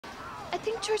I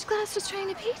think George Glass was trying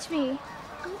to peach me.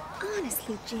 Oh,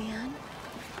 honestly, Jan.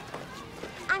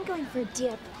 I'm going for a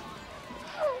dip.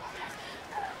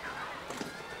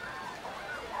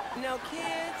 Now,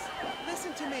 kids,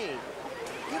 listen to me.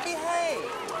 You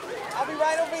behave. I'll be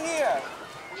right over here.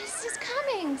 Mrs.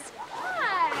 Cummings,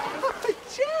 hi.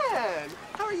 Jan,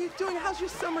 how are you doing? How's your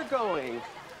summer going?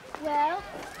 Well,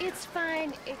 it's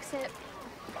fine, except...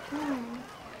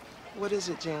 What is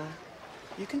it, Jan?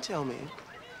 You can tell me.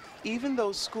 Even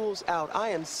though school's out, I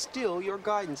am still your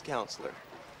guidance counselor.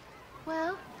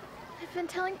 Well, I've been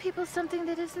telling people something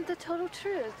that isn't the total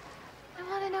truth. I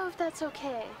want to know if that's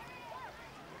okay.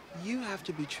 You have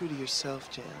to be true to yourself,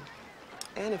 Jan.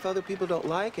 And if other people don't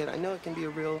like it, I know it can be a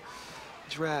real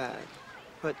drag.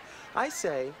 But I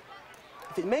say,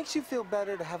 if it makes you feel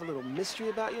better to have a little mystery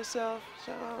about yourself,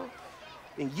 so,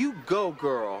 then you go,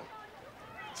 girl.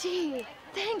 Gee,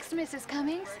 thanks, Mrs.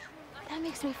 Cummings. That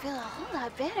makes me feel a whole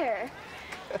lot better.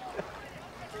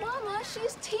 Mama,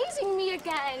 she's teasing me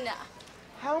again.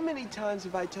 How many times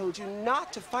have I told you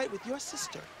not to fight with your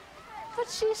sister? But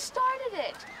she started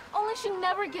it. Only she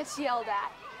never gets yelled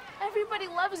at. Everybody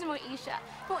loves Moesha.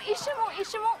 Moesha,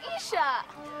 Moesha, Moesha.